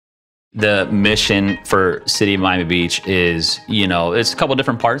The mission for City of Miami Beach is, it's a couple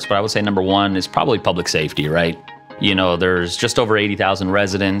different parts, but I would say number one is probably public safety, right? There's just over 80,000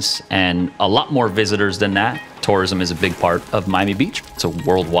 residents and a lot more visitors than that. Tourism is a big part of Miami Beach. It's a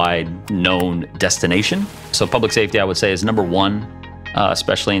worldwide known destination. So public safety, I would say, is number one,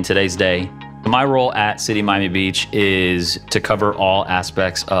 especially in today's day. My role at City of Miami Beach is to cover all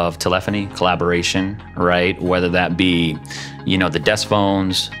aspects of telephony, collaboration, right? Whether that be, the desk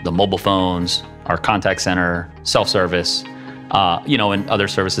phones, the mobile phones, our contact center, self-service, and other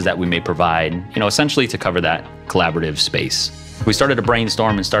services that we may provide, essentially to cover that collaborative space. We started to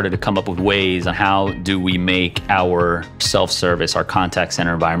brainstorm and started to come up with ways on how do we make our self-service, our contact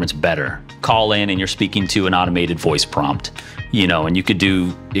center environments better. Call in and you're speaking to an automated voice prompt, and it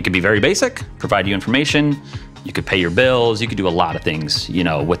could be very basic, provide you information, you could pay your bills, you could do a lot of things,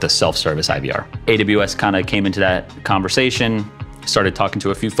 with the self-service IVR. AWS kind of came into that conversation, started talking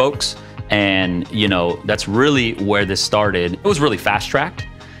to a few folks, and that's really where this started. It was really fast-tracked.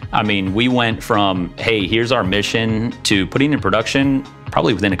 I mean, we went from, hey, here's our mission, to putting in production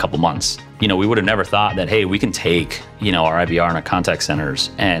probably within a couple months. We would have never thought that, hey, we can take, our IVR and our contact centers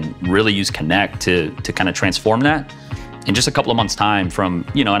and really use Connect to kind of transform that in just a couple of months' time from,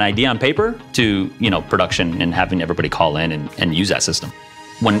 an idea on paper to, production and having everybody call in and use that system.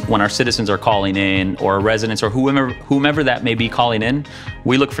 When our citizens are calling in, or residents, or whomever that may be calling in,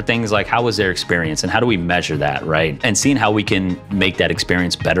 we look for things like, how was their experience and how do we measure that, right? And seeing how we can make that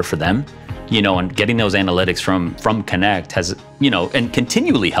experience better for them, and getting those analytics from Connect has, and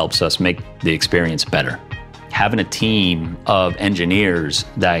continually helps us make the experience better. Having a team of engineers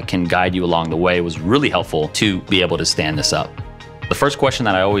that can guide you along the way was really helpful to be able to stand this up. The first question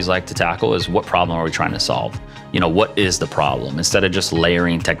that I always like to tackle is, what problem are we trying to solve? What is the problem? Instead of just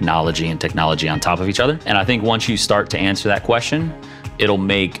layering technology and technology on top of each other. And I think once you start to answer that question, it'll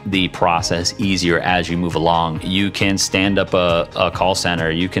make the process easier as you move along. You can stand up a call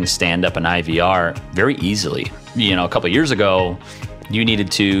center, you can stand up an IVR very easily. A couple of years ago, you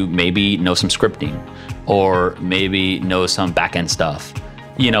needed to maybe know some scripting or maybe know some back-end stuff.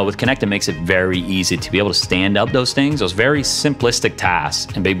 With Connect, it makes it very easy to be able to stand up those things, those very simplistic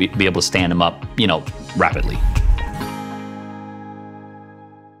tasks, and be able to stand them up, rapidly.